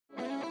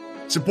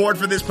Support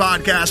for this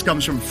podcast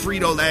comes from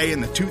Frito-Lay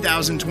and the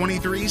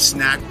 2023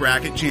 Snack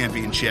Bracket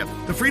Championship.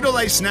 The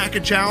Frito-Lay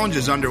Snack Challenge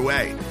is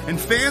underway, and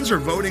fans are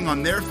voting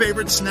on their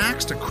favorite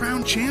snacks to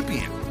crown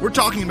champion. We're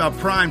talking about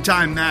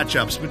primetime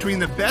matchups between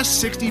the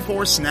best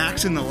 64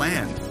 snacks in the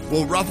land.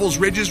 Will Ruffles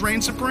Ridges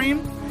reign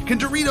supreme? Can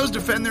Doritos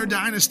defend their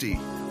dynasty?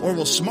 Or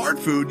will Smart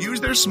Food use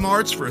their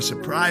smarts for a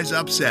surprise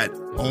upset?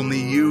 Only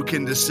you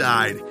can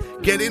decide.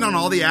 Get in on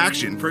all the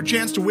action for a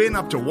chance to win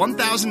up to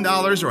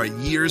 $1,000 or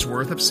a year's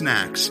worth of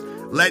snacks.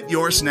 Let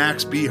your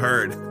snacks be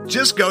heard.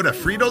 Just go to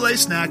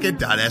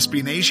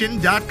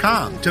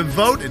fritolaysnacket.sbnation.com to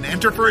vote and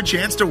enter for a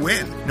chance to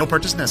win. No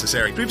purchase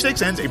necessary.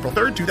 Sweepstakes ends April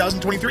 3rd,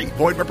 2023.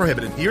 Void where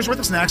prohibited. Year's worth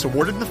of snacks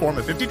awarded in the form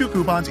of 52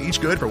 coupons, each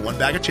good for one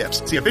bag of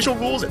chips. See official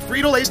rules at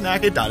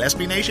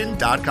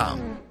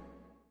fritolaysnacket.sbnation.com.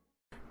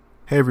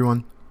 Hey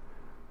everyone,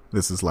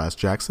 this is Laz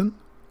Jackson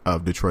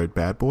of Detroit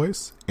Bad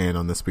Boys, and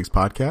on this week's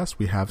podcast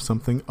we have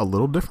something a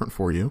little different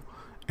for you,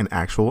 an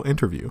actual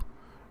interview.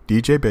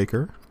 DJ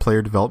Bakker,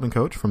 player development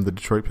coach from the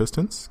Detroit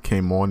Pistons,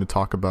 came on to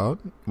talk about,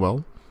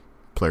 well,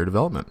 player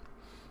development.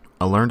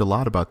 I learned a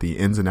lot about the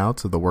ins and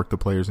outs of the work the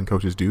players and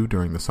coaches do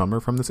during the summer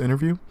from this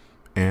interview,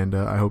 and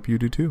I hope you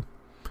do too.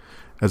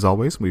 As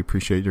always, we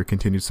appreciate your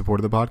continued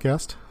support of the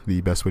podcast. The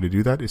best way to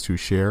do that is to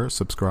share,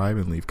 subscribe,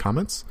 and leave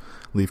comments.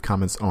 Leave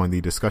comments on the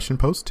discussion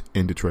post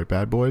in Detroit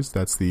Bad Boys.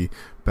 That's the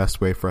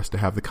best way for us to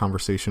have the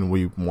conversation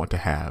we want to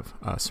have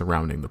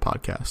surrounding the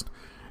podcast.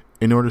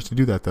 In order to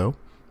do that, though,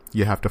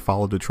 you have to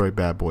follow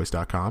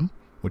DetroitBadBoys.com,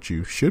 which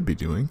you should be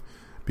doing,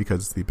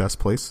 because it's the best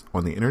place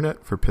on the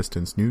internet for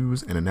Pistons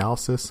news and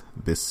analysis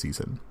this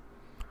season.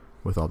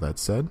 With all that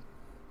said,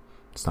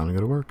 it's time to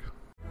go to work.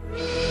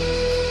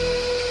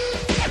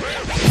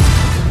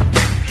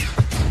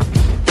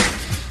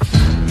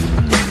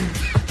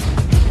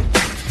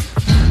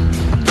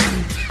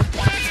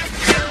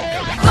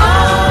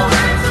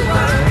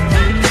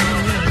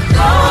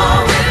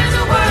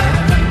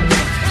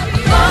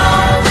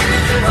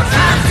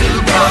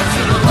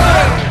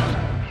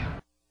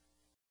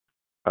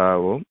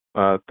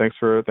 Thanks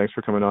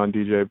for coming on,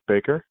 DJ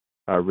Bakker.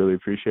 I really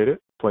appreciate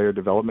it. Player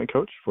development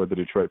coach for the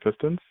Detroit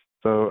Pistons.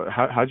 So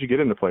how'd you get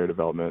into player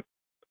development?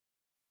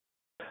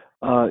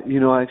 I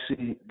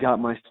actually got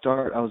my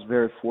start. I was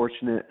very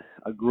fortunate.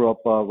 I grew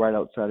up right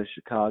outside of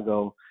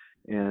Chicago,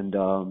 and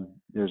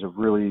there's a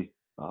really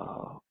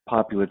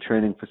popular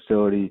training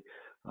facility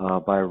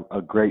by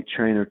a great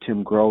trainer,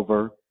 Tim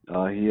Grover.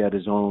 He had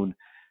his own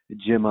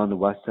gym on the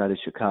west side of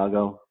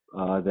Chicago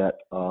that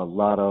a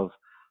lot of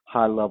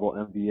high-level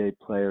NBA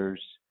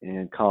players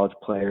and college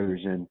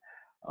players and,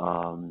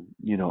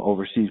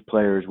 overseas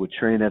players would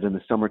train at in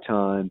the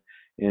summertime.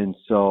 And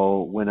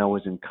so when I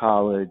was in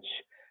college,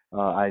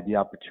 I had the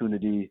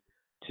opportunity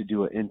to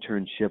do an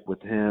internship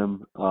with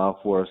him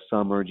for a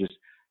summer, just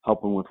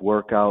helping with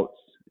workouts.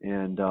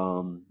 And,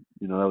 that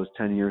was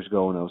 10 years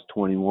ago when I was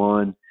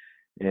 21.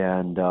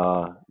 And,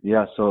 so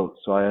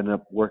I ended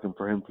up working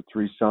for him for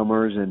 3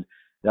 summers. And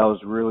it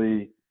was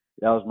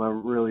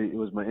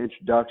my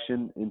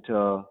introduction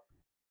into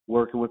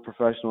working with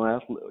professional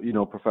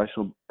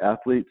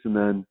athletes, and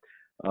then,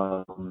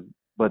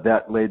 but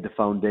that laid the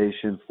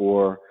foundation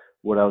for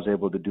what I was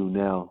able to do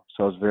now.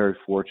 So I was very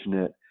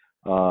fortunate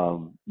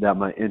that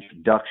my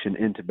introduction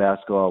into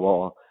basketball,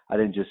 well, I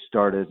didn't just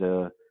start as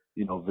a,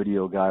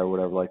 video guy or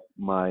whatever. Like,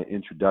 my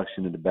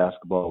introduction into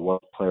basketball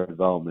was player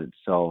development.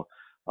 So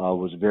I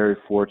was very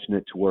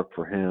fortunate to work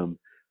for him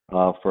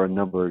for a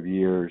number of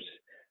years.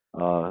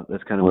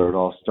 That's kind of where it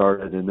all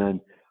started. And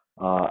then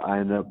I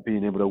ended up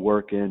being able to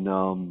work in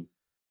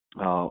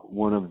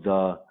one of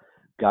the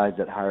guys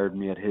that hired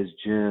me at his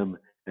gym,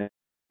 and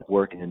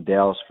working in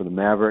Dallas for the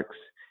Mavericks,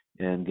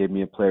 and gave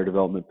me a player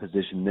development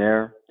position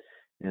there.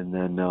 And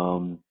then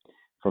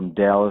from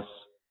Dallas,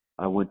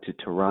 I went to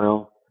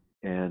Toronto,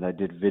 and I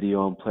did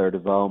video on player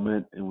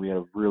development, and we had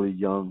a really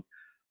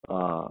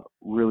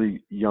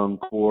young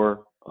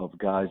core of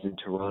guys in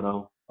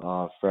Toronto.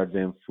 Fred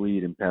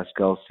VanVleet and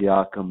Pascal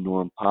Siakam,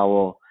 Norm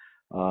Powell,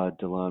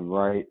 DeLon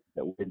Wright.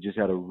 We just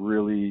had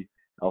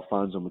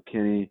Alfonso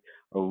McKinney,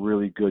 a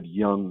really good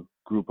young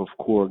group of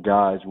core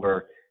guys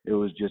where it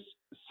was just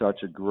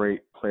such a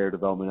great player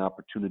development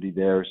opportunity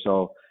there.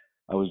 So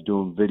I was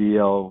doing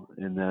video,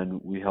 and then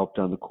we helped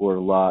on the court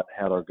a lot,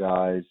 had our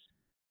guys.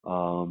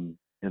 And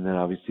then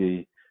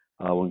obviously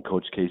when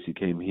Coach Casey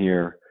came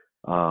here,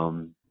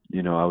 I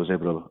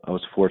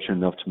was fortunate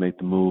enough to make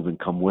the move and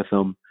come with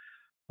him.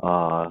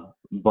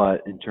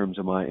 But in terms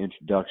of my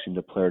introduction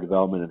to player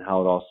development and how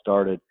it all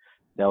started,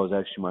 that was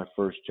actually my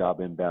first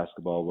job in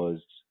basketball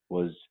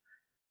was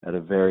at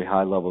a very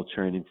high level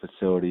training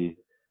facility,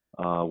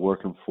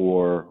 working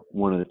for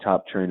one of the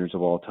top trainers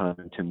of all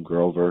time, Tim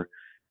Grover,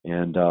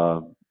 and,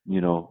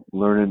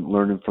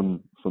 learning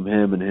from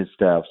him and his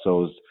staff.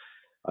 So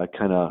I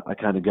kind of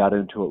got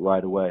into it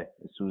right away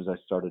as soon as I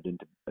started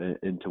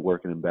into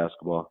working in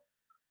basketball.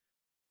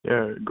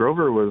 Yeah,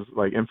 Grover was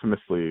like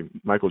infamously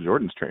Michael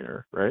Jordan's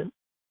trainer, right?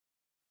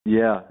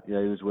 Yeah, he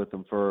was with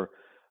him for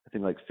I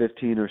think like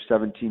 15 or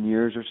 17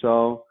 years or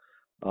so.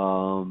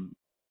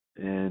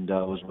 and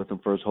was with him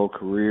for his whole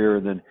career.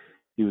 And then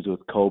he was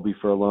with Kobe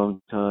for a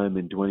long time,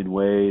 and Dwayne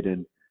Wade,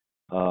 and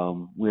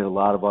we had a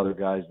lot of other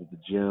guys at the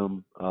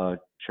gym,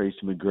 Tracy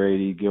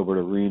McGrady, Gilbert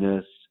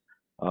Arenas,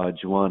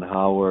 Juwan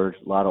Howard,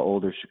 a lot of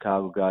older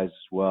Chicago guys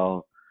as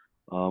well.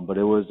 But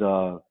it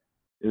was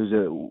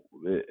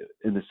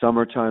in the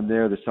summertime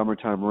there, the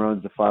summertime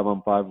runs, the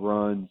 5-on-5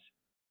 runs,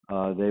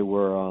 they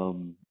were,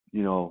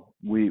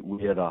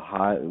 we had a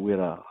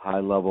high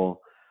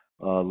level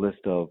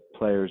list of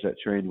players that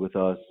trained with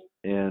us,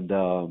 and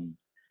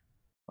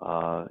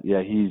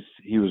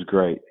he was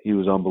great. He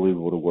was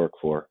unbelievable to work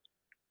for.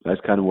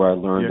 That's kind of where I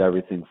learned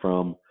everything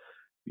from,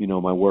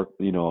 my work,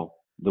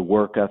 the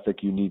work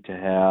ethic you need to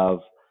have,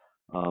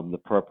 the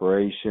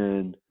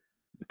preparation,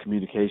 the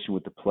communication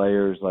with the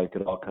players, like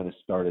it all kind of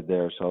started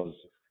there. So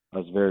I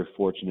was very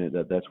fortunate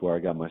that that's where I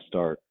got my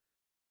start.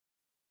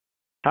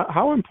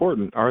 How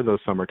important are those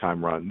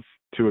summertime runs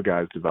to a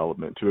guy's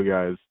development, to a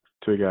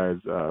guy's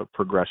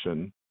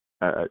progression,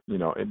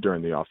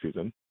 during the off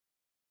season?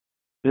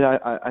 Yeah,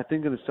 I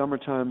think in the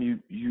summertime,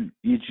 you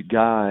each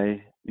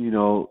guy,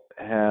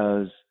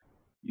 has,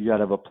 you got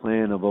to have a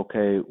plan of,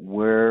 okay,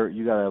 where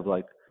you got to have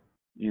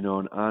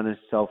an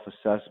honest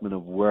self-assessment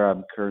of where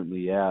I'm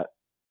currently at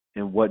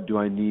and what do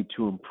I need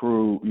to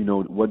improve,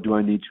 what do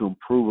I need to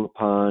improve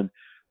upon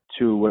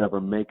to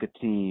whatever, make a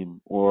team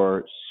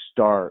or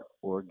start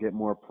or get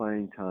more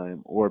playing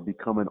time or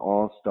become an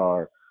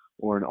all-star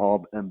or an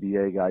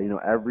all-NBA guy.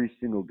 Every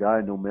single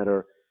guy, no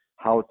matter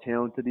how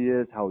talented he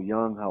is, how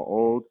young, how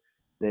old,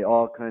 they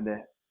all kind of,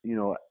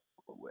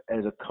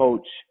 as a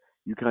coach,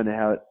 you kind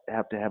of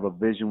have to have a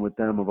vision with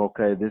them of,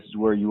 okay, this is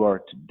where you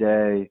are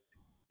today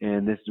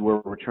and this is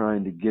where we're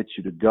trying to get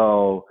you to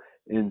go.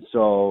 And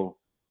so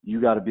you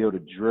got to be able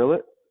to drill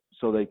it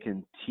so they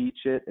can teach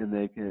it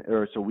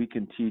so we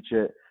can teach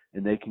it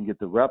and they can get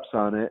the reps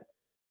on it.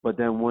 But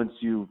then once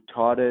you've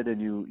taught it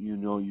and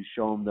you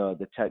show them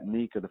the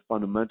technique or the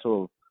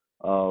fundamental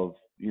of,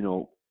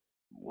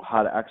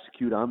 how to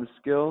execute on the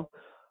skill,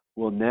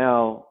 well,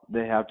 now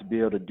they have to be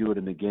able to do it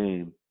in the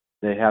game.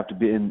 They have to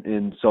be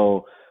in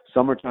so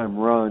summertime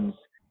runs,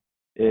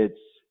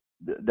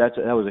 that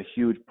was a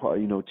huge part,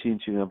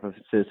 teaching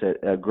emphasis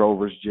at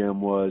Grover's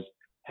gym was,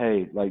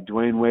 hey, like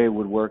Dwayne Wade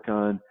would work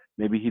on,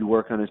 maybe he'd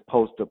work on his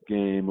post-up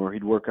game or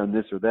he'd work on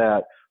this or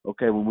that.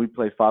 Okay, when we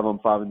play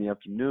 5-on-5 in the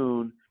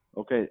afternoon,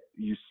 okay,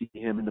 you see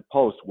him in the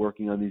post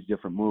working on these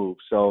different moves.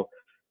 So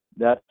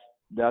that's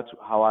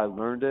how I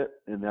learned it,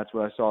 and that's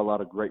what I saw a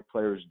lot of great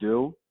players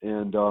do.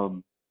 And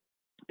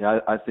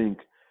I think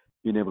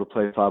being able to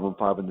play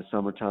 5-on-5 in the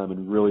summertime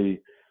and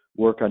really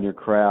work on your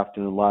craft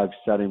in a live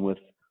setting with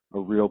a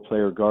real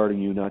player guarding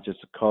you, not just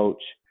a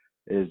coach,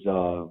 is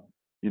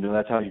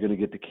that's how you're going to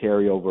get the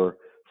carryover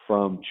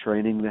from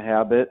training the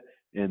habit,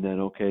 and then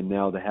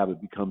now the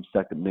habit becomes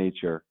second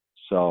nature.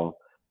 So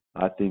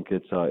I think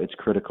it's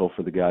critical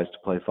for the guys to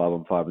play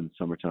 5-on-5 in the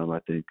summertime, I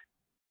think.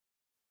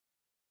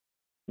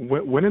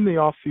 When in the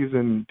off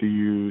season do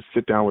you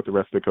sit down with the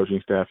rest of the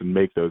coaching staff and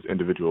make those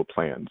individual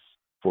plans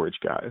for each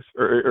guys,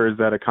 or is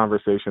that a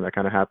conversation that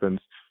kind of happens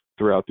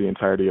throughout the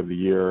entirety of the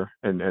year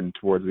and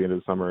towards the end of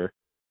the summer,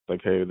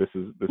 like, hey, this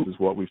is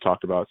what we've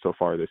talked about so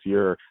far this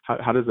year?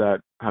 How does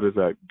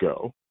that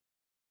go?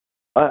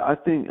 I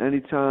think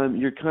anytime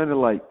you're kind of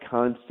like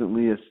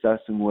constantly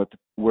assessing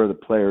where the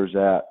player's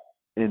at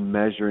and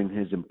measuring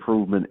his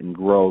improvement and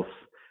growth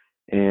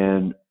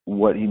and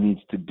what he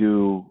needs to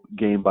do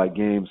game by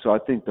game. So I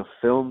think the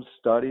film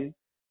study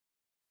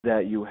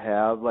that you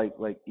have, like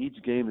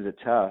each game is a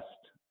test.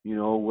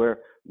 Where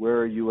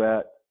are you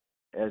at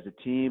as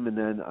a team? And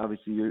then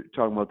obviously you're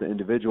talking about the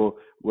individual.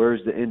 Where's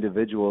the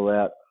individual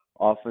at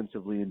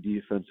offensively and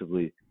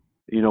defensively?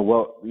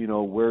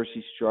 Where is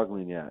he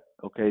struggling at?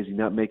 Okay, is he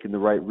not making the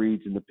right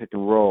reads in the pick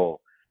and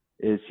roll?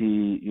 Is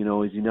he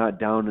not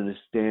down in his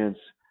stance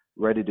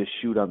ready to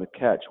shoot on the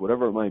catch?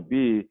 Whatever it might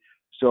be.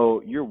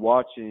 So you're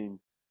watching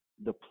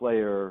the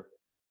player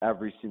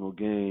every single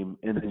game,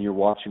 and then you're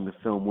watching the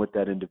film with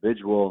that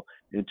individual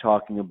and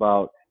talking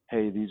about,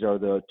 hey, these are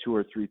the 2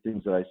 or 3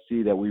 things that I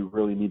see that we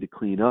really need to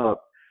clean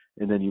up,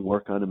 and then you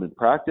work on them in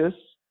practice.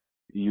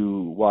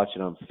 You watch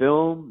it on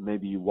film.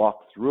 Maybe you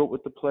walk through it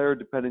with the player,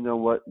 depending on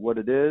what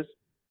it is.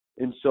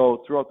 And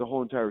so throughout the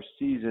whole entire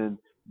season,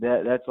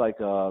 that's like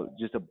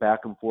just a back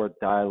and forth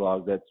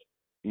dialogue that's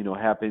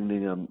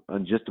happening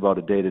on just about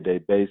a day-to-day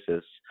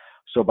basis.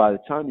 So by the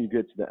time you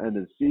get to the end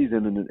of the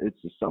season and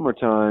it's the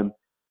summertime,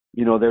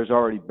 there's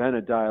already been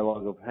a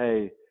dialogue of,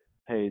 hey,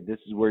 this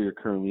is where you're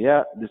currently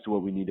at. This is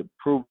what we need to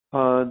improve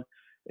upon.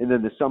 And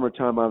then the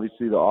summertime,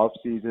 obviously the off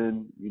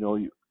season,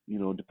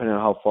 depending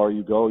on how far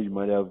you go, you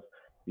might have,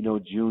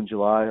 June,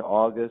 July,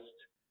 August,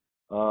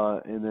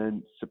 and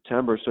then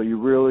September. So you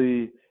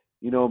really,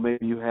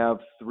 maybe you have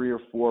 3 or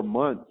 4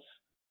 months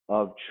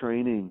of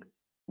training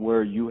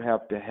where you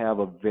have to have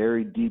a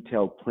very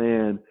detailed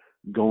plan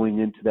going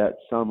into that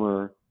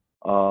summer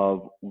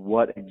of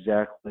what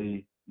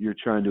exactly you're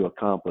trying to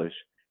accomplish.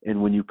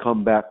 And when you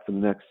come back for the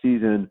next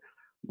season,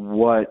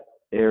 what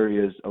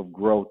areas of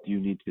growth do you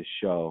need to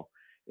show?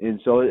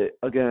 And so,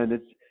 again,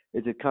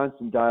 it's a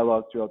constant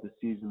dialogue throughout the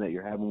season that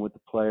you're having with the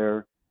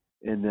player,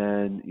 and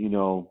then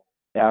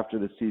after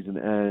the season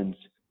ends,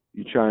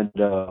 you're trying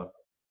to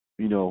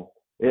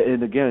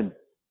and again,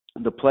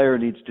 the player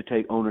needs to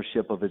take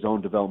ownership of his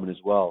own development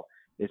as well.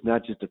 It's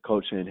not just a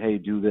coach saying, "Hey,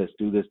 do this,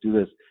 do this, do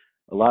this."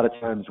 A lot of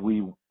times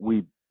we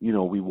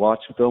watch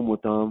film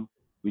with them.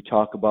 We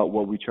talk about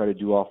what we try to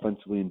do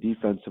offensively and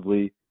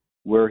defensively,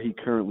 where he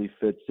currently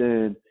fits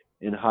in,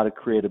 and how to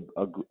create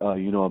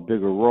a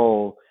bigger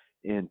role,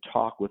 and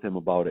talk with him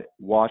about it.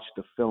 Watch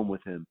the film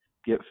with him,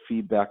 get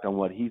feedback on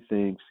what he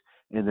thinks,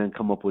 and then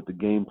come up with the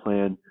game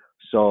plan.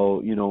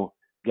 So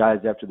guys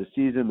after the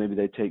season, maybe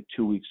they take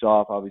 2 weeks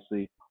off.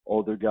 Obviously,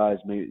 older guys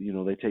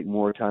they take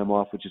more time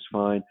off, which is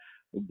fine.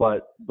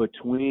 But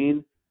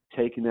between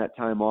taking that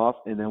time off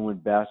and then when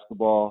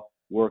basketball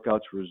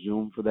workouts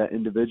resume for that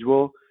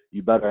individual,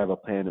 you better have a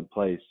plan in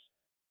place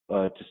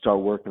to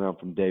start working on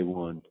from day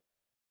one.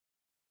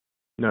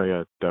 No,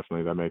 yeah,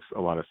 definitely. That makes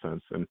a lot of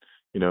sense. And,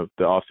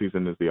 the off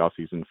season is the off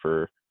season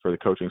for the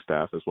coaching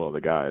staff as well as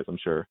the guys. I'm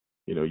sure,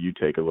 you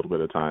take a little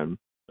bit of time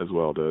as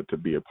well to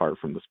be apart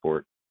from the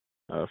sport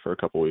for a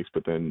couple of weeks,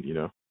 but then,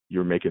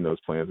 you're making those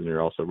plans and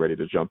you're also ready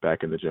to jump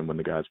back in the gym when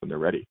they're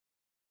ready.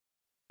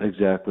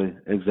 Exactly.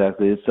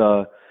 It's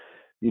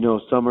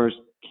summers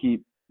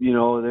keep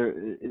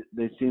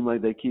they seem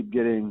like they keep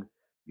getting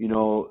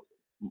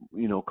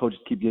coaches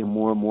keep getting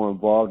more and more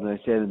involved, and I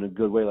say it in a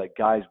good way. Like,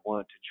 guys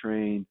want to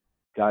train,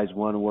 guys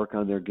want to work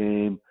on their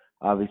game.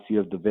 Obviously, you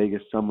have the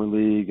Vegas Summer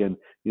League, and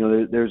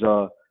there's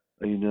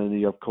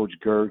you have Coach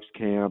Gerg's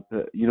camp.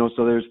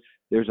 So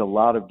there's a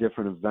lot of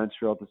different events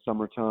throughout the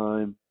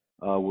summertime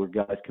where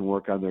guys can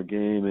work on their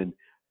game, and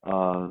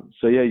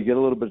so yeah, you get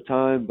a little bit of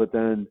time, but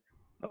then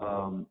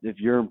if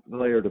you're in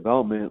player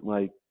development,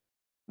 like,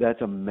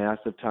 that's a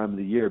massive time of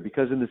the year,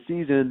 because in the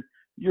season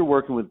you're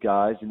working with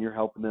guys and you're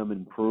helping them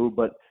improve,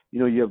 but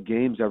you have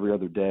games every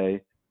other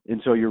day,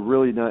 and so you're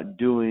really not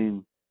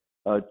doing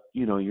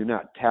you're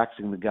not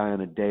taxing the guy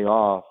on a day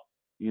off,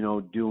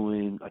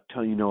 doing a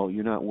ton,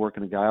 you're not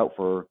working a guy out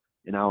for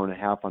an hour and a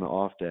half on an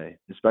off day,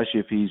 especially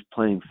if he's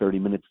playing 30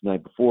 minutes the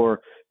night before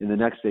and the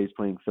next day he's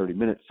playing 30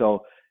 minutes.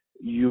 So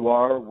you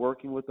are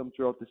working with them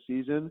throughout the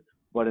season,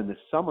 but in the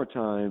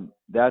summertime,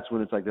 that's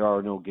when it's like there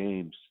are no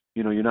games.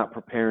 You're not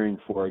preparing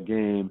for a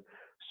game,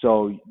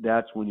 so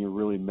that's when you're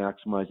really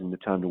maximizing the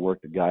time to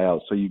work the guy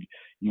out. So you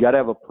got to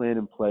have a plan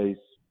in place.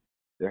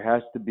 There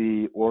has to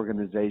be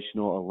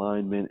organizational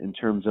alignment in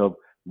terms of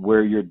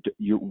where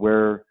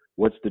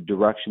what's the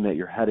direction that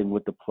you're heading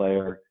with the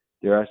player.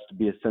 There has to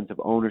be a sense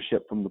of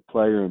ownership from the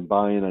player and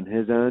buy-in on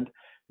his end,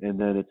 and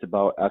then it's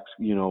about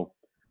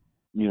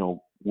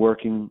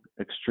working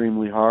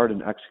extremely hard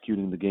and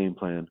executing the game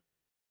plan.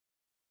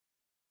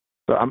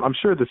 So I'm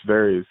sure this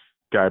varies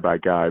guy by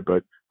guy,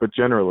 but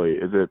generally,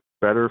 is it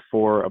better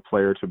for a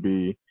player to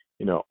be,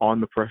 on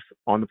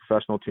the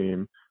professional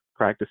team,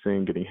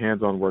 practicing, getting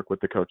hands-on work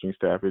with the coaching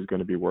staff he's going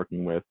to be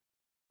working with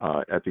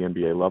at the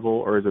NBA level,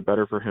 or is it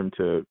better for him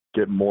to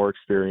get more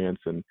experience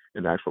and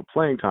actual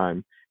playing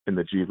time in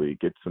the G League,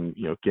 get some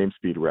game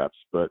speed reps,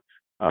 but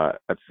at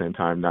the same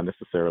time not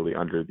necessarily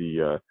under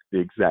the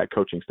exact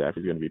coaching staff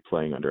he's going to be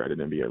playing under at an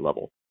NBA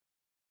level?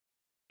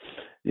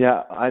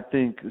 Yeah, I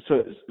think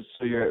so.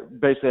 So you're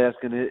basically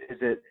asking,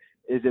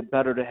 is it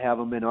better to have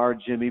him in our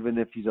gym even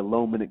if he's a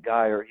low-minute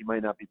guy or he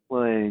might not be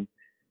playing?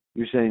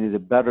 You're saying, is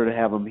it better to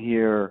have him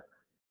here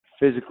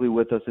physically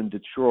with us in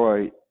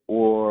Detroit,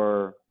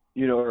 or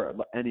or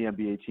any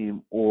NBA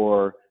team,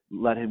 or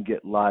let him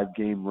get live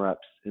game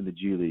reps in the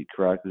G League?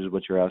 Correct? This is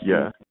what you're asking.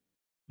 Yeah,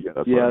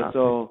 that's what I'm asking.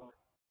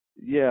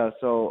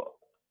 So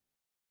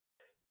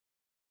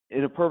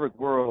in a perfect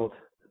world,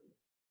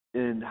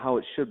 and how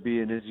it should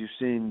be, and as you're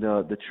seeing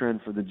the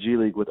trend for the G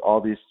League with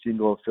all these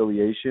single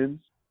affiliations,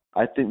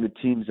 I think the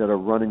teams that are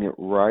running it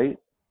right,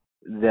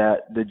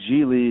 that the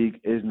G League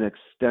is an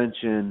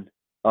extension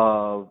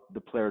of the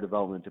player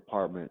development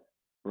department,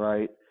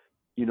 right?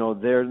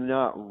 They're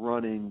not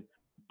running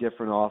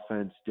different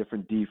offense,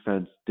 different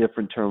defense,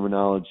 different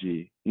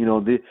terminology.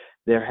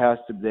 They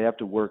have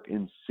to work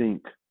in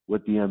sync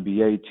with the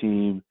NBA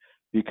team,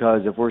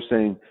 because if we're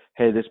saying,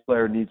 hey, this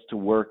player needs to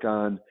work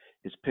on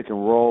his pick and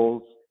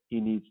rolls, he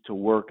needs to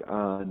work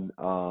on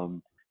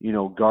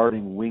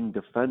guarding wing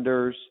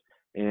defenders,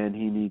 and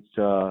he needs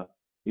to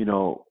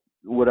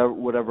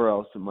whatever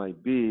else it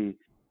might be.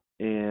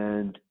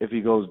 And if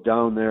he goes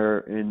down there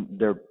and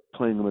they're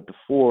playing him at the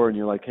 4, and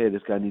you're like, hey,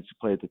 this guy needs to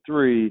play at the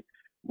 3,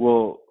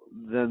 well,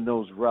 then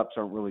those reps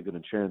aren't really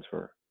going to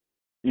transfer.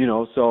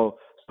 So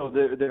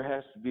there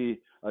has to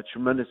be a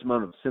tremendous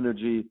amount of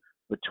synergy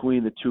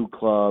between the two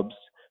clubs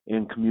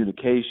and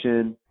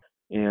communication,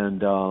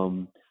 and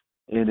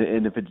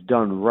if it's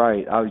done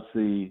right,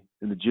 obviously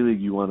in the G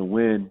League you want to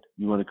win.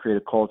 You want to create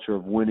a culture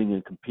of winning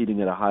and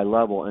competing at a high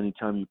level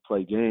anytime you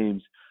play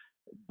games.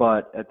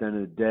 But at the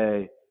end of the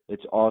day,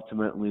 it's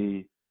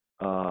ultimately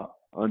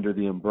under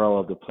the umbrella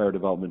of the player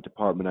development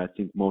department, I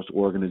think most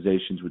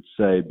organizations would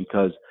say,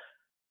 because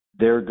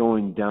they're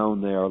going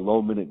down there, a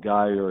low-minute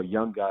guy or a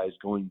young guy is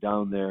going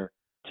down there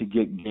to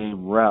get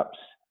game reps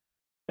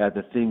at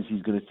the things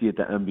he's going to see at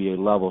the NBA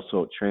level,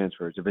 so it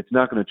transfers. If it's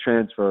not going to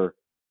transfer,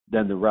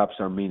 then the reps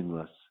are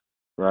meaningless,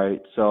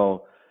 right?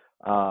 So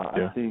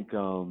I think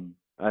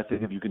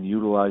if you can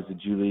utilize the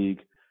G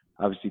League,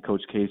 obviously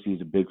Coach Casey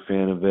is a big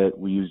fan of it.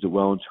 We used it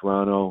well in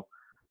Toronto.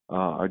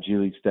 Our G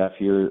League staff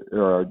here,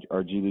 or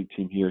our G League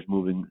team here, is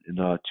moving in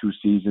 2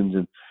 seasons,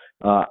 and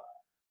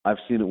I've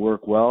seen it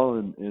work well.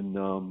 And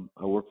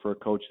I work for a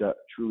coach that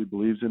truly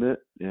believes in it,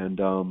 and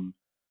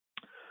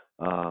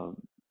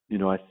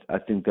I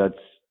think that's,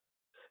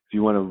 if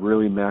you want to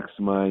really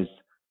maximize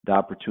the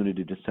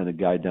opportunity to send a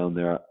guy down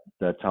there,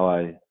 that's how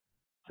I,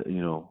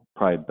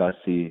 probably best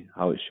see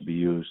how it should be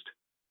used.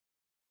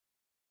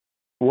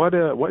 What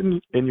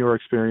in your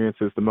experience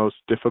is the most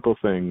difficult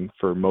thing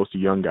for most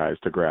young guys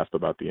to grasp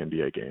about the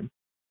NBA game?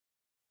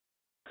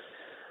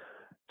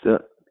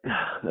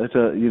 That's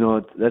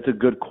a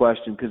good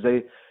question, because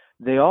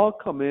they all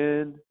come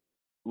in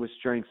with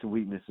strengths and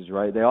weaknesses,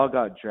 right? They all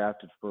got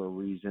drafted for a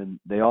reason.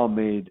 They all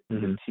made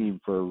the team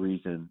for a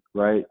reason,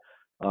 right?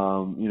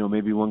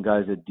 Maybe one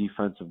guy's a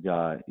defensive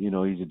guy. He's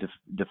a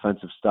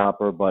defensive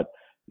stopper, but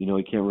he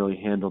can't really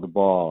handle the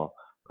ball.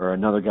 Or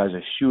another guy's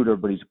a shooter,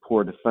 but he's a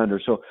poor defender.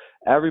 So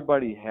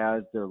everybody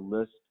has their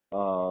list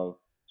of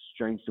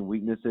strengths and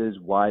weaknesses,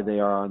 why they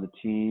are on the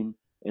team,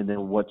 and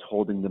then what's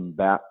holding them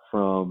back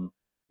from,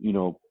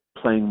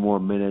 playing more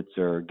minutes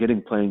or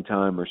getting playing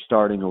time or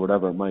starting or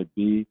whatever it might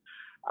be.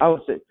 I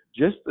would say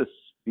just the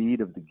speed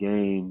of the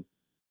game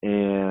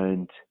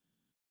and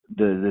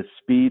the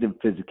speed and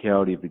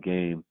physicality of the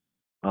game.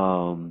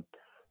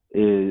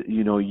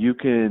 You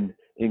can,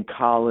 in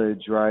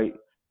college, right,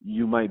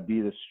 you might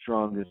be the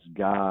strongest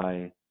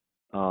guy,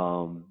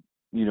 on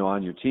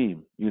your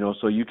team,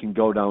 so you can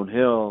go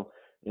downhill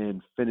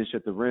and finish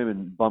at the rim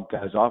and bump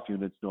guys off you,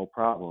 and it's no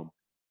problem.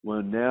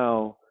 When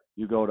now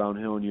you go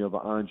downhill and you have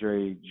an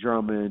Andre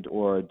Drummond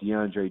or a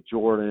DeAndre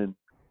Jordan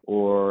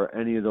or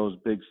any of those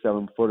big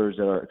 7-footers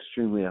that are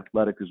extremely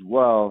athletic as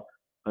well,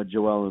 a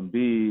Joel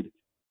Embiid,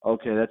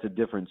 okay, that's a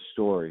different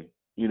story.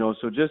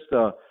 So just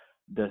the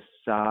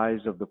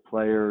size of the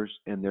players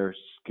and their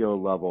skill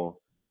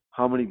level.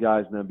 How many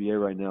guys in the NBA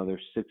right now,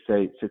 they're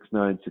 6'8",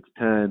 6'9",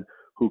 6'10",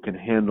 who can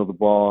handle the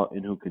ball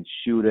and who can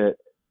shoot it,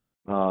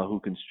 who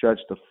can stretch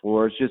the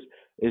floor.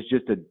 It's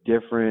just a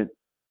different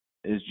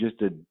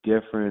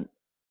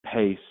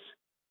pace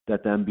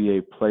that the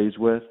NBA plays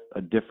with,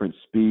 a different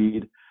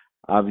speed,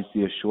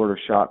 obviously a shorter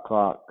shot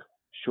clock,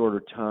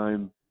 shorter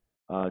time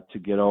to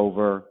get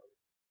over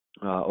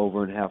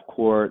in half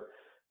court,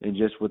 and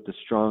just with the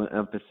strong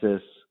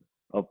emphasis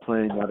of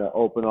playing out of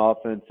open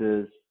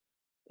offenses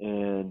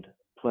and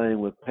playing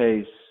with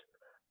pace.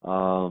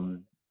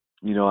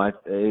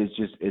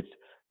 It's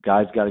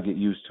guys got to get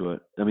used to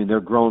it. I mean, they're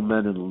grown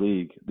men in the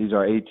league. These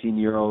are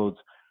 18-year-olds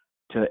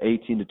to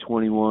 18 to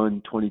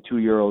 21,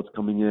 22-year-olds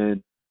coming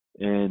in,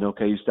 and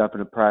okay, you step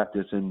into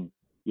practice and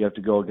you have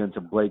to go against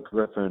a Blake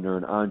Griffin or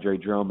an Andre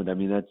Drummond. I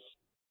mean,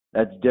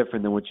 that's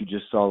different than what you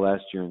just saw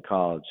last year in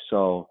college.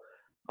 So,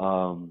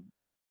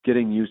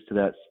 getting used to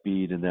that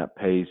speed and that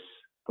pace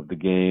of the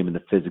game and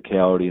the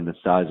physicality and the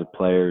size of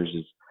players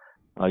is,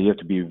 you have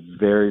to be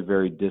very,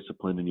 very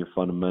disciplined in your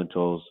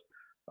fundamentals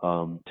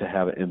to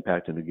have an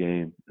impact in the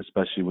game,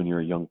 especially when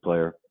you're a young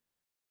player.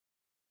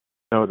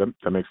 No,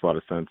 that makes a lot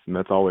of sense, and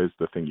that's always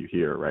the thing you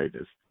hear, right?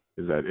 Is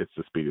that it's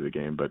the speed of the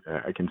game. But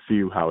I can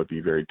see how it'd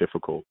be very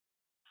difficult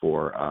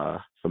for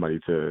somebody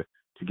to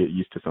get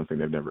used to something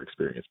they've never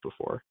experienced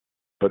before.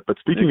 But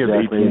speaking of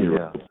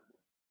 18-year-olds,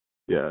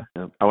 yeah,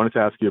 I wanted to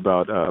ask you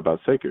about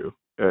Sekou.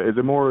 Is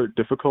it more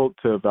difficult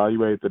to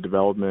evaluate the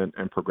development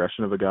and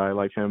progression of a guy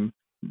like him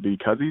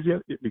because he's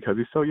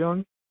so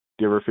young?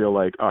 Do you ever feel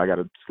like, I got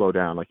to slow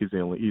down? Like he's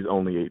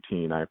only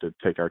 18. I have to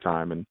take our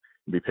time and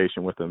be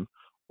patient with him.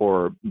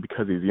 Or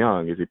because he's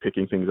young, is he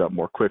picking things up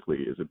more quickly?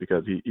 Is it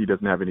because he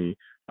doesn't have any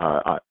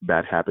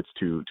bad habits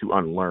to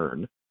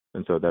unlearn,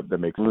 and so that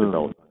makes the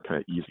development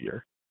kind of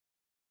easier?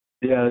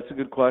 Yeah, that's a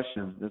good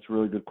question. That's a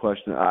really good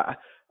question.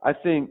 I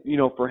think,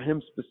 for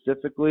him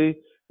specifically,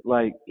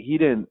 like he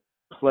didn't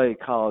play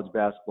college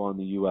basketball in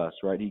the U.S.,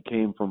 right? He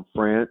came from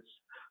France.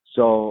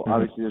 So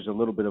obviously there's a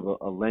little bit of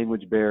a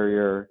language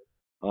barrier.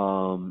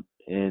 And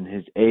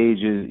his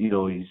age is,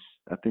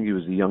 I think he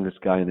was the youngest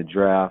guy in the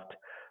draft.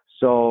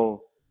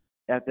 So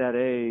at that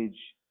age,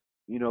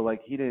 he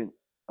didn't,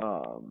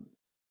 I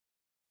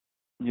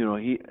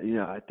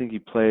think he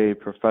played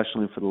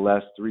professionally for the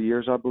last 3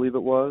 years, I believe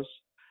it was.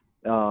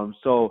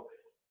 So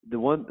the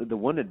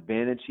one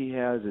advantage he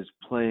has is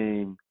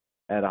playing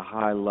at a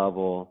high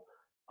level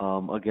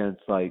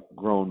against like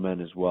grown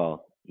men as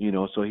well.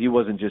 So he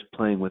wasn't just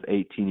playing with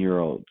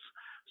 18-year-olds.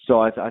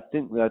 So I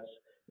think that's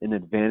an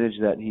advantage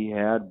that he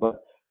had.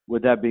 But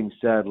with that being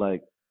said,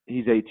 like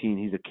he's 18,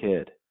 he's a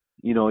kid.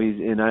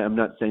 I'm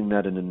not saying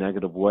that in a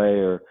negative way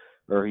or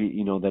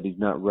he, that he's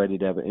not ready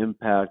to have an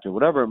impact or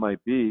whatever it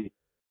might be.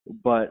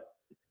 But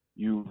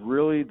you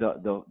really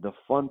the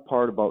fun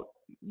part about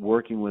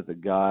working with a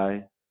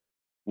guy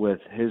with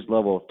his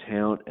level of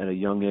talent at a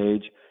young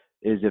age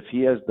is if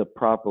he has the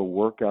proper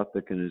work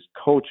ethic and is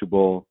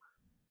coachable,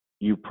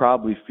 you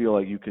probably feel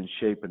like you can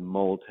shape and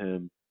mold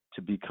him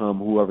to become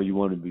whoever you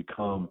want to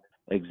become,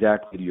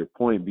 exactly to your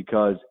point,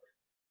 because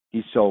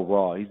he's so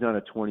raw. He's not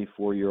a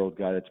 24-year-old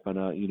guy that's been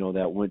out,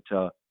 that went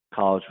to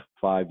college for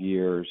 5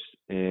 years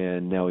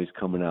and now he's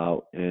coming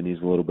out and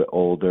he's a little bit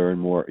older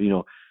and more,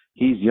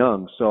 he's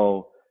young.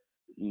 So,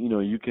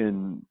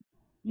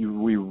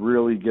 we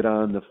really get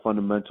on the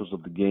fundamentals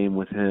of the game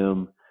with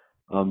him,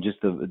 just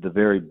the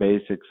very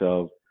basics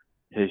of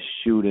his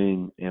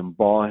shooting and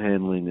ball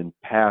handling and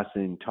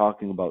passing,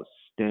 talking about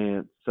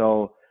stance.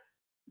 So,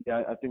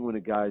 yeah, I think when a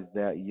guy's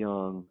that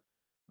young,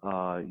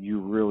 you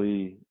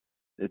really,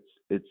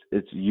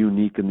 it's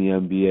unique in the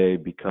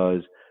NBA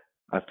because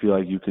I feel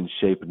like you can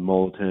shape and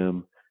mold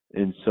him.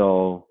 And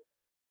so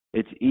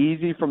it's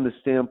easy from the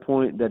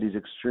standpoint that he's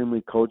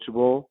extremely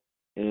coachable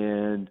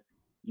and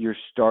you're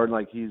starting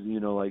like he's,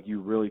 like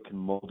you really can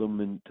mold him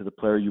into the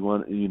player you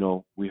want,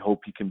 we hope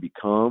he can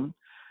become.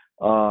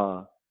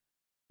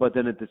 But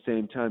then at the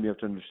same time, you have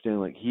to understand,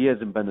 like, he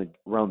hasn't been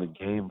around the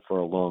game for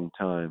a long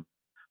time.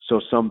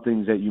 So some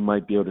things that you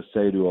might be able to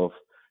say to a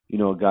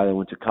guy that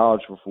went to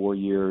college for 4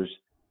 years,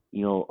 a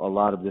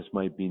lot of this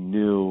might be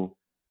new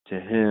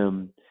to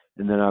him.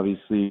 And then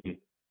obviously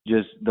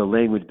just the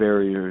language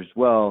barrier as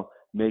well,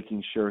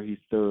 making sure he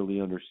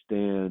thoroughly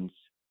understands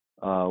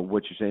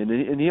what you're saying.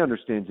 And he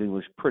understands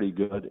English pretty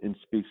good and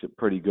speaks it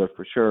pretty good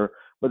for sure.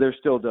 But there's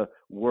still the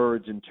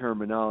words and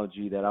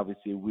terminology that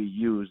obviously we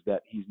use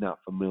that he's not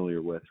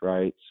familiar with,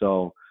 right?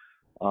 So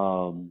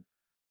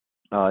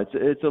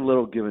it's a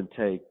little give and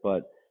take,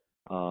 but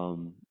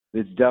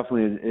it's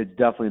definitely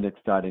an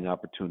exciting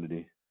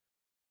opportunity.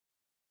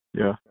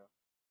 Yeah.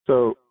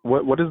 So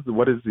what is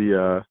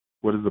the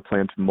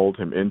plan to mold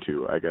him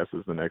into, I guess,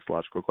 is the next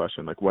logical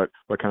question. Like what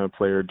kind of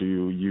player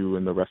do you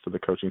and the rest of the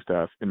coaching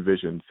staff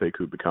envision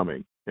Sekou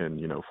becoming in,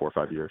 4 or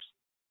 5 years?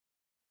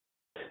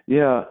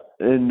 Yeah,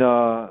 and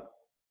I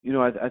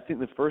think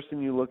the first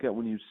thing you look at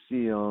when you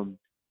see him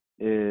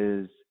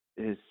is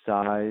his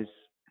size,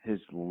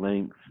 his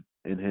length,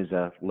 and his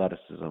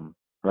athleticism,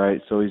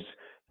 right? So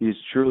he's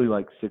truly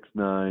like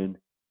 6'9",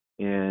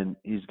 and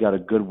he's got a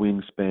good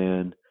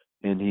wingspan,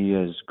 and he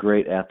has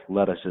great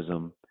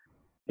athleticism.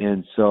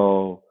 And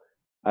so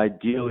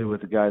ideally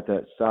with a guy at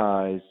that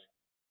size,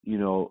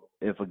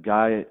 if a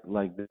guy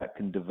like that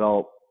can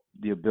develop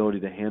the ability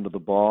to handle the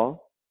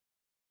ball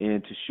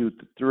and to shoot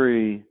the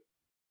three,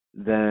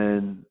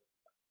 then,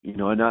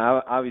 and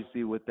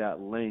obviously with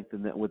that length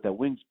and with that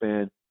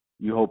wingspan,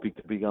 you hope he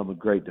could become a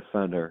great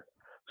defender.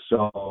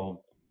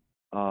 So,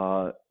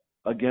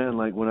 again,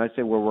 like when I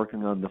say we're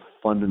working on the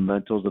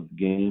fundamentals of the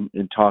game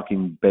and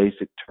talking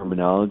basic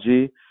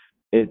terminology,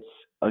 it's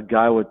a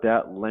guy with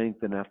that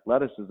length and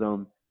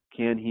athleticism.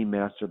 Can he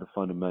master the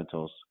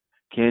fundamentals?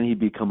 Can he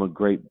become a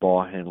great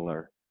ball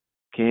handler?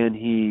 Can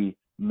he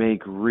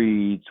make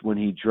reads when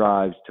he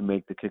drives to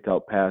make the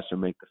kick-out pass or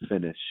make the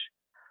finish?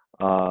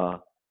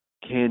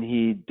 Can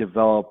he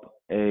develop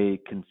a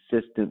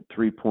consistent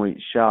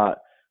three-point shot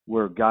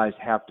where guys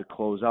have to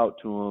close out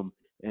to him,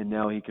 and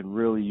now he can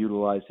really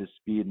utilize his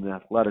speed and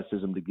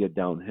athleticism to get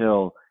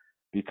downhill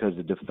because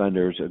the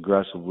defender's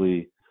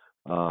aggressively,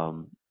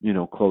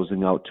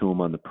 closing out to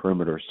him on the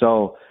perimeter.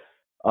 So,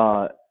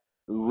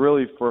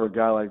 really for a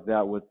guy like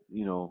that with,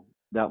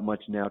 that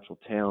much natural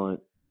talent,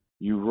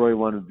 you really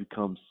want to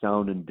become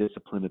sound and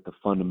disciplined at the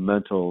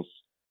fundamentals.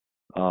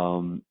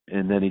 And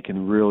then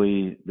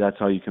that's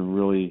how you can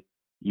really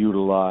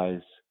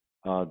utilize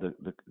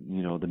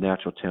the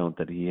natural talent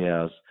that he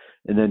has.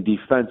 And then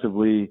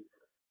defensively,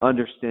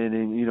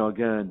 understanding,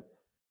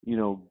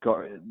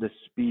 the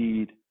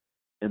speed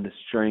and the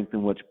strength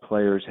in which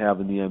players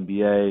have in the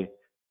NBA,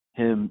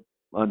 him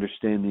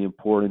understanding the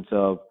importance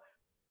of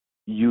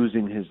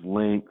using his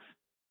length,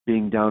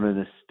 being down in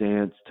a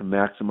stance to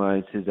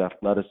maximize his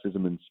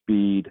athleticism and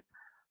speed.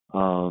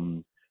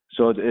 So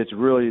it's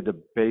really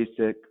the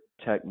basic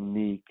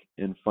technique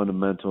and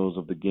fundamentals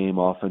of the game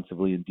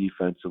offensively and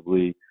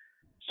defensively,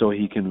 so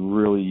he can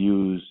really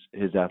use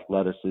his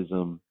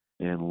athleticism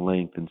and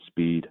length and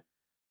speed.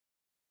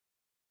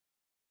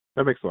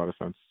 That makes a lot of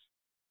sense.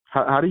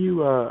 How do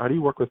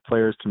you work with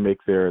players to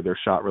make their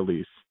shot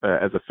release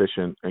as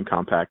efficient and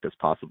compact as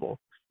possible?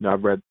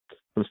 I've read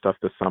some stuff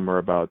this summer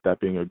about that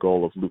being a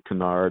goal of Luke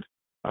Kennard.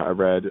 I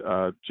read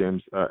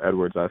James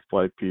Edwards'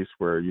 athletic piece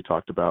where you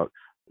talked about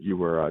you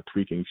were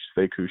tweaking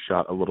Sekou's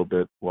shot a little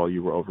bit while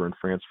you were over in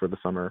France for the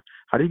summer.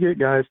 How do you get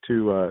guys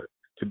to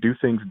do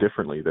things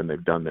differently than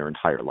they've done their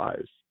entire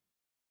lives?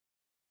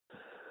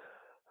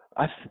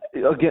 I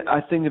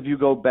think if you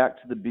go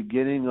back to the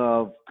beginning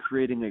of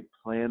creating a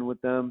plan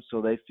with them,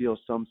 so they feel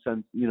some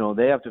sense, you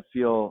have to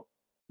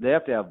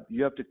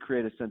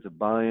create a sense of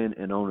buy-in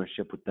and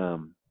ownership with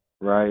them,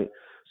 right?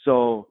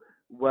 So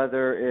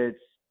whether it's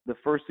the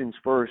first things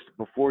first,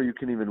 before you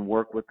can even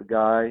work with the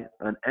guy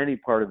on any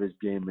part of his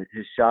game,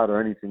 his shot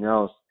or anything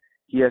else,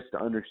 he has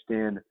to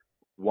understand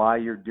why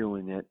you're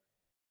doing it,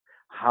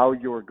 how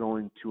you're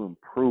going to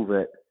improve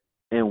it,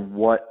 and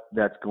what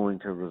that's going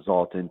to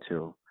result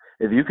into.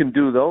 If you can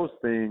do those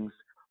things,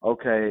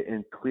 okay,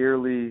 and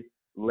clearly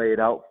lay it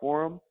out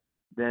for him,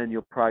 then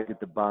you'll probably get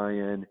the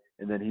buy-in,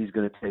 and then he's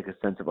going to take a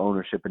sense of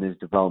ownership in his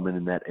development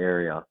in that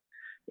area.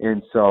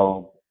 And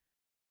so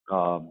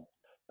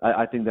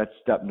I think that's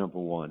step number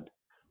one.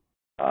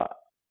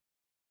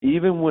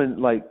 Even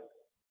when, like,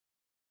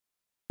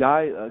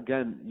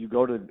 you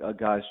go to a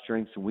guy's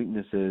strengths and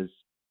weaknesses,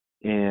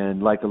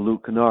 and like a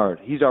Luke Kennard,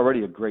 he's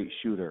already a great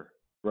shooter,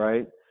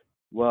 right?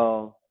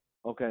 Well,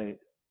 okay,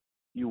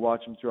 you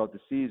watch him throughout the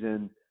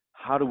season.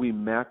 How do we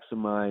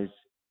maximize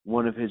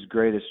one of his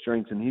greatest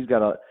strengths? And he's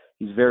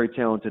very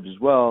talented as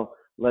well.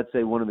 Let's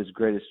say one of his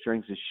greatest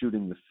strengths is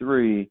shooting the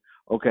three.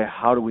 Okay,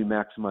 how do we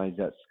maximize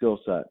that skill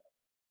set?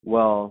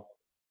 Well,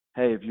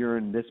 hey, if you're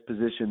in this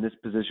position,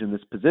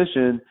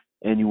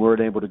 and you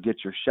weren't able to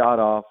get your shot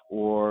off,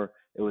 or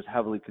it was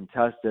heavily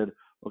contested,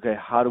 okay,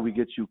 how do we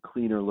get you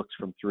cleaner looks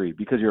from three?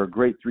 Because you're a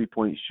great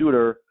three-point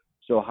shooter,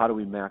 so how do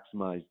we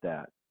maximize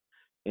that?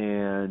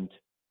 And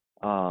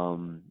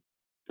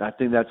I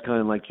think that's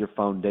kind of like your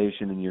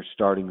foundation and your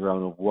starting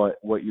ground of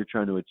what you're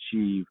trying to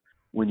achieve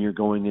when you're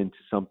going into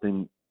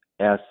something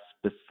as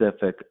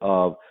specific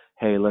of,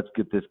 hey, let's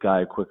get this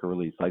guy a quicker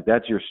release. Like,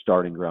 that's your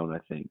starting ground, I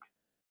think.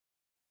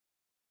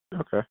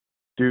 Okay.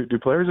 Do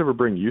players ever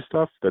bring you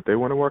stuff that they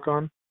want to work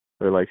on?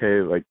 They're like,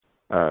 hey, like,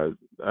 I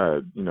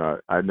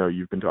know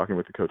you've been talking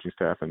with the coaching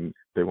staff and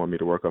they want me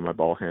to work on my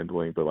ball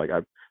handling, but like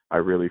I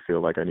really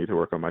feel like I need to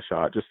work on my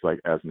shot. Just like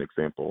as an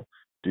example,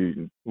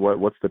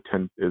 what's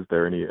is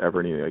there ever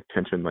any like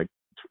tension like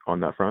on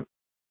that front?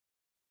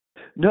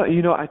 No,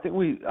 I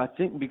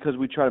think because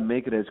we try to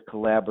make it as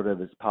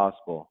collaborative as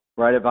possible,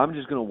 right? If I'm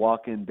just going to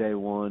walk in day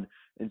one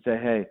and say,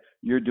 hey,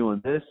 you're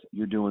doing this,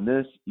 you do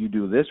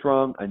this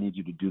wrong, I need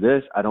you to do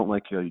this, I don't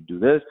like how you do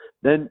this,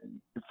 then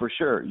for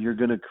sure you're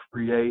going to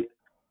create,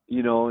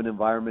 an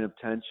environment of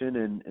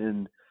tension,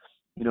 and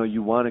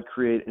you want to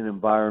create an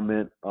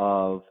environment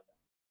of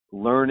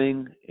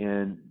learning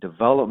and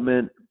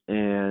development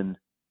and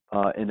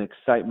an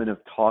excitement of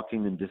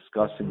talking and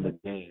discussing the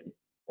game,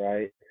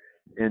 right?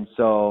 And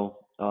so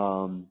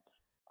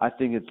I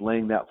think it's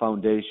laying that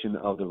foundation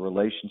of the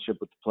relationship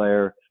with the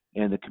player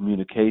and the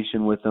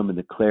communication with them and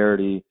the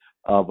clarity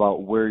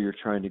about where you're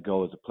trying to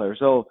go as a player.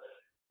 So,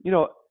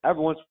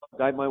 every once in a while, a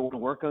guy might want to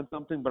work on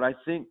something, but I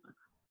think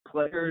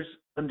players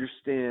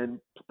understand.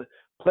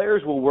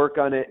 Players will work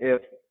on it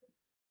if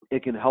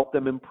it can help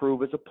them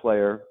improve as a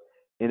player,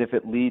 and if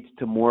it leads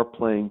to more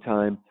playing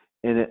time,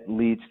 and it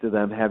leads to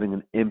them having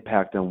an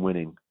impact on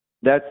winning.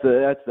 That's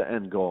the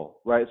end goal,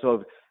 right?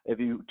 So if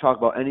you talk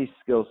about any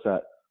skill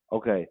set,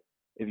 okay,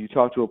 if you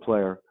talk to a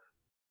player,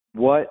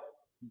 what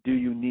do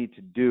you need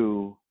to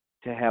do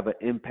to have an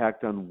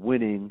impact on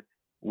winning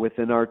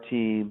within our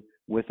team,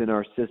 within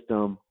our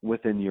system,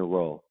 within your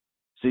role?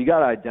 So you got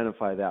to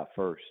identify that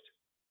first.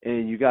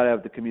 And you got to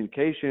have the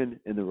communication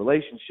and the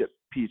relationship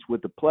piece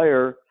with the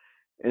player,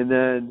 and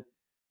then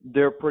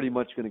they're pretty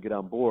much going to get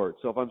on board.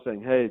 So if I'm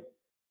saying, hey,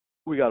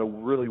 we got to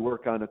really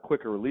work on a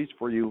quicker release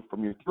for you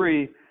from your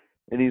three,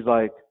 and he's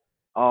like,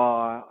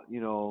 I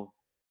really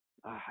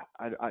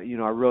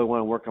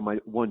want to work on my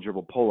one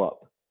dribble pull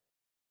up.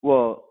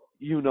 Well,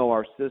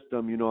 our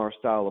system, our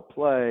style of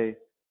play,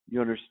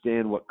 you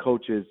understand what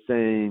coach is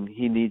saying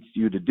he needs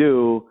you to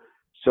do,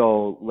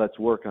 so let's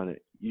work on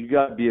it. You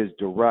got to be as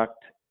direct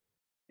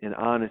and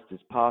honest as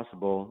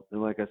possible.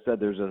 And like I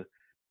said,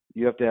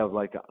 you have to have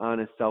like an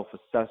honest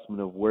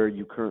self-assessment of where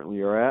you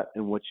currently are at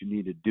and what you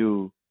need to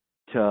do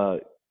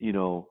to,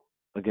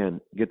 again,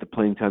 get the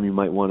playing time you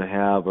might want to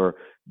have or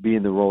be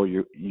in the role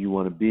you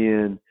want to be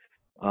in.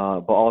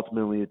 But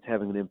ultimately, it's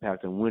having an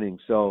impact on winning.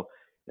 So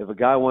if a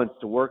guy wants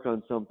to work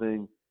on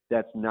something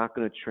that's not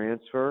going to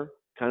transfer,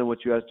 kind of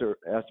what you asked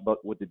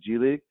about with the G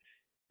League,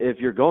 if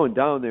you're going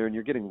down there and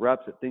you're getting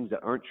reps at things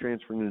that aren't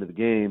transferring into the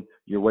game,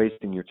 you're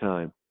wasting your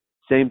time.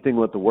 Same thing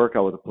with the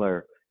workout with a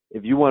player.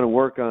 If you want to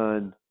work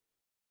on,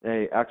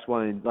 hey, X,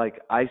 Y, and like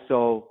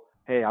ISO,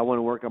 hey, I want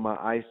to work on my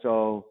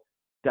ISO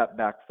step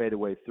back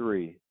fadeaway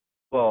three.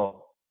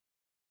 Well,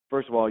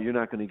 first of all, you're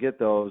not going to get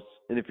those.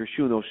 And if you're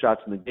shooting those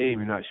shots in the game,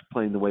 you're not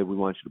playing the way we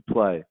want you to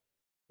play.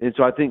 And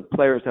so I think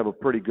players have a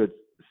pretty good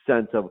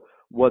sense of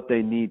what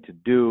they need to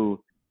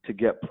do to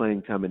get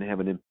playing time and have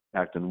an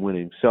impact on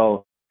winning.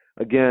 So,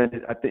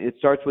 again, I think it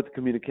starts with the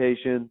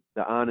communication,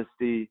 the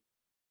honesty,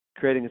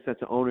 creating a sense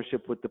of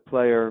ownership with the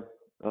player,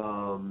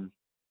 and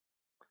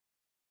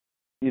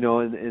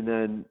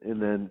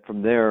then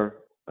from there,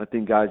 I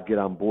think guys get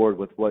on board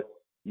with what,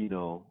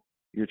 you're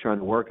trying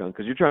to work on,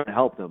 because you're trying to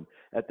help them.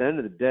 At the end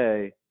of the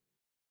day,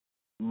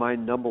 my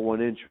number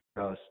one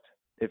interest,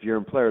 if you're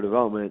in player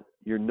development,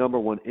 your number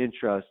one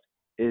interest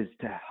is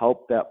to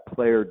help that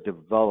player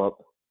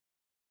develop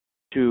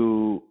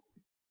to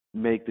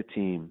make the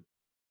team,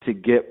 to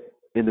get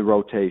in the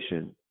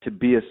rotation, to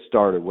be a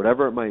starter,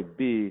 whatever it might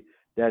be.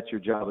 That's your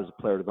job as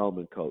a player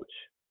development coach,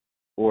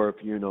 or if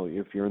you're in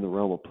the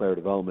realm of player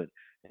development.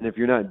 And if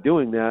you're not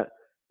doing that,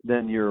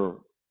 then you're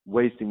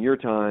wasting your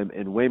time,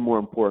 and way more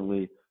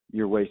importantly,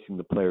 you're wasting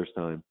the player's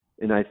time.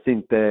 And I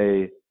think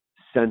they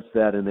sense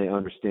that and they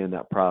understand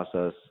that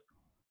process.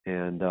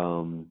 And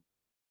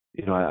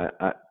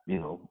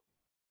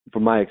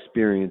from my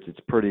experience, it's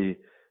pretty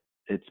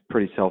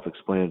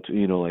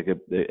self-explanatory. Like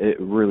it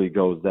really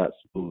goes that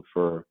smooth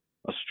for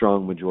a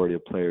strong majority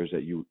of players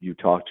that you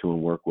talk to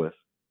and work with.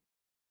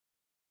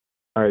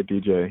 All right,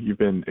 DJ, you've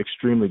been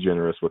extremely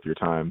generous with your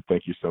time.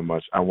 Thank you so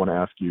much. I want to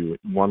ask you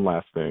one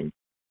last thing.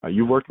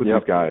 You worked with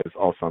these guys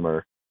all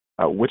summer.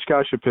 Which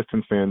guys should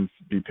Pistons fans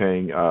be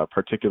paying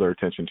particular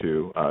attention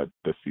to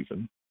this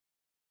season?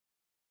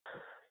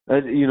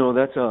 That's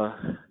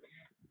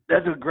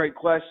a great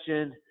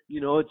question.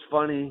 It's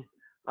funny.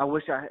 I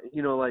wish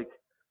like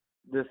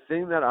the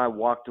thing that I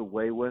walked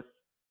away with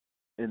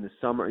in the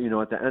summer,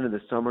 at the end of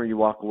the summer, you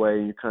walk away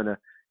and you kind of,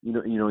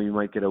 you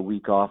might get a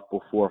week off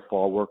before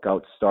fall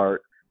workouts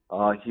start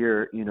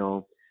here,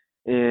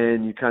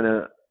 and you kind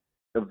of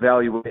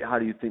evaluate how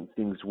do you think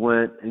things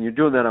went, and you're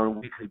doing that on a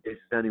weekly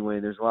basis anyway.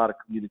 And there's a lot of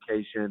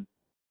communication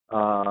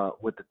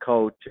with the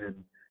coach and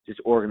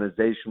just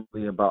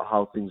organizationally about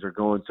how things are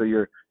going. So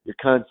you're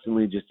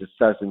constantly just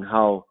assessing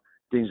how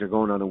things are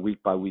going on a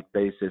week by week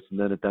basis. And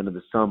then at the end of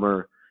the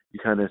summer, you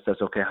kind of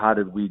assess, okay, how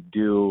did we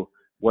do?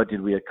 What did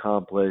we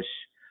accomplish?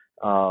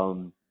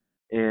 And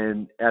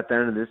at the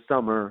end of this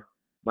summer,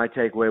 my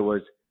takeaway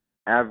was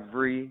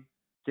every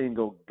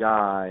single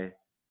guy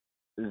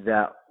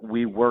that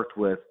we worked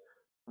with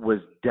was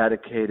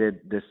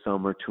dedicated this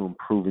summer to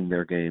improving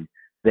their game.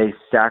 They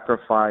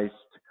sacrificed,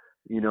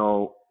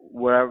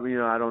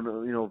 whatever, I don't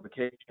know,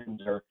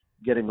 vacations or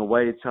getting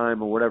away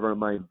time or whatever it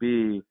might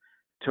be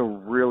to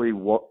really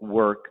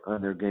work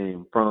on their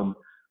game, from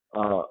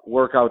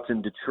workouts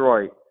in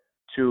Detroit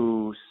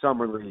to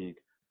Summer League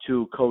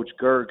to Coach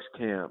Gerg's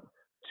camp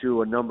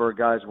to a number of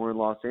guys who were in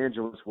Los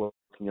Angeles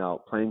working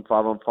out, playing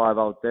 5-on-5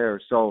 out there.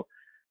 So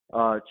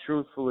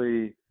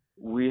truthfully,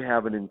 we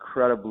have an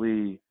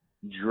incredibly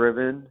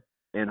driven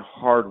and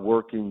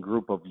hard-working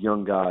group of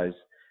young guys,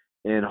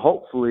 and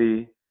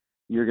hopefully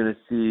you're going to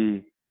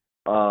see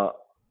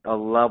a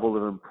level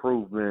of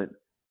improvement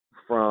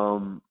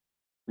from,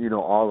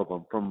 all of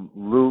them, from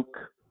Luke,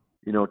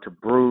 to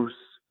Bruce,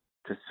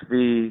 to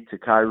Svi, to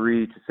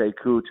Kyrie, to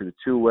Sekou, to the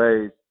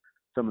two-ways.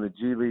 Some of the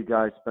G League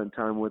guys spent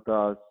time with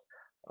us.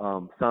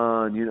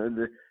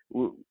 Thon,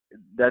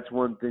 that's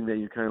one thing that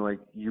you kind of like,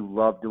 you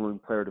love doing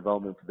player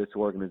development for this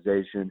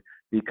organization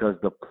because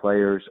the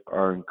players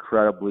are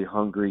incredibly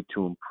hungry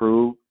to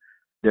improve.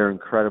 They're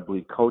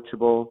incredibly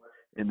coachable,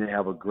 and they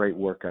have a great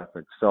work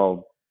ethic.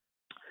 So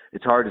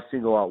it's hard to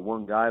single out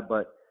one guy,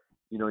 but,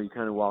 you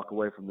kind of walk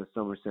away from the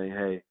summer saying,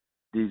 hey,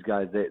 these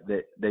guys,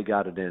 they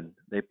got it in.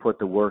 They put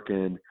the work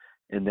in,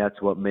 and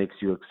that's what makes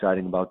you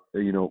exciting about,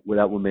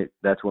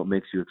 that's what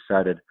makes you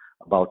excited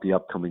about the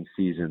upcoming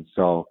season.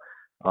 So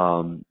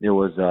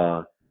you're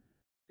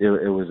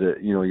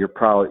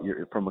proud,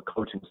 from a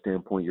coaching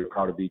standpoint, you're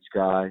proud of each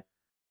guy.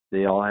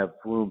 They all have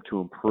room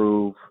to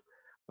improve,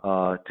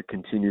 to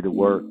continue to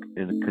work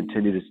and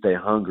continue to stay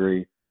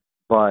hungry.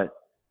 But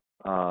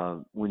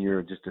when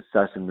you're just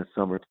assessing the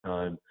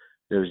summertime,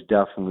 there's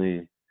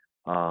definitely,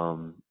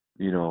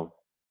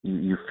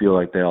 you feel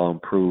like they all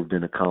improved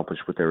and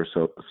accomplished what they were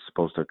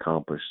supposed to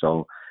accomplish.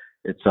 So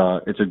it's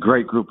a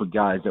great group of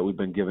guys that we've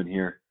been given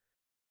here.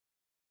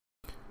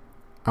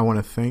 I want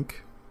to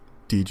thank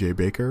DJ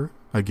Bakker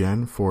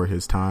again for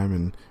his time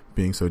and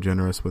being so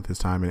generous with his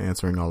time and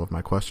answering all of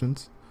my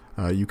questions.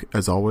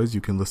 As always,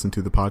 you can listen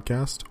to the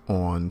podcast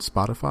on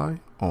Spotify,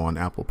 on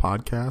Apple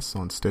Podcasts,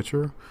 on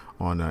Stitcher,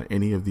 on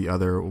any of the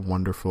other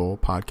wonderful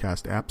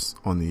podcast apps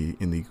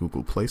in the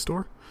Google Play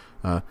Store.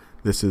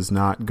 This is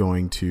not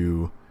going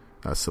to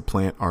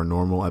supplant our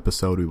normal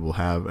episode. We will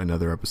have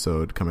another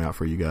episode coming out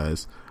for you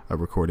guys,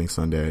 recording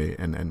Sunday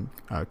and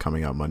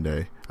coming out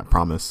Monday, I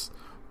promise.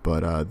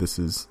 But this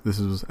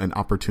was an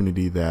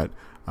opportunity that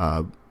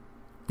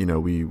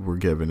we were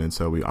given, and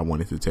so I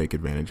wanted to take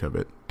advantage of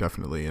it,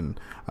 definitely. And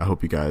I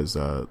hope you guys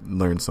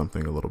learned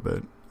something a little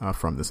bit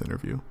from this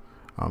interview.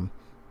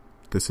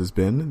 This has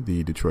been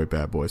the Detroit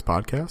Bad Boys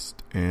podcast,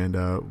 and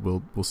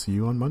we'll see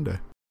you on Monday.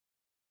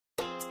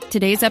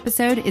 Today's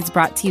episode is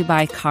brought to you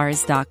by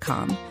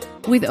Cars.com.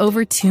 With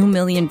over 2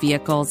 million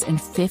vehicles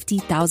and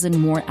 50,000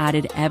 more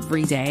added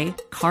every day,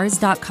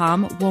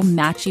 Cars.com will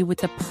match you with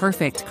the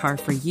perfect car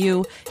for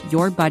you,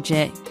 your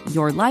budget,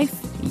 your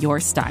life, your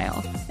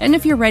style. And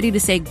if you're ready to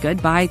say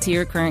goodbye to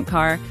your current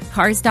car,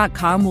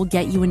 Cars.com will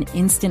get you an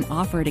instant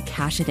offer to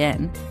cash it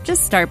in.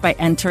 Just start by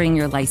entering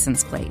your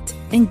license plate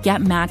and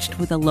get matched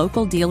with a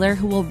local dealer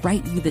who will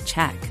write you the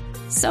check.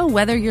 So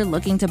whether you're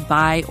looking to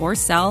buy or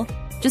sell,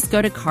 just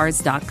go to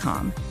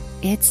Cars.com.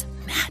 It's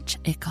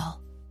magical.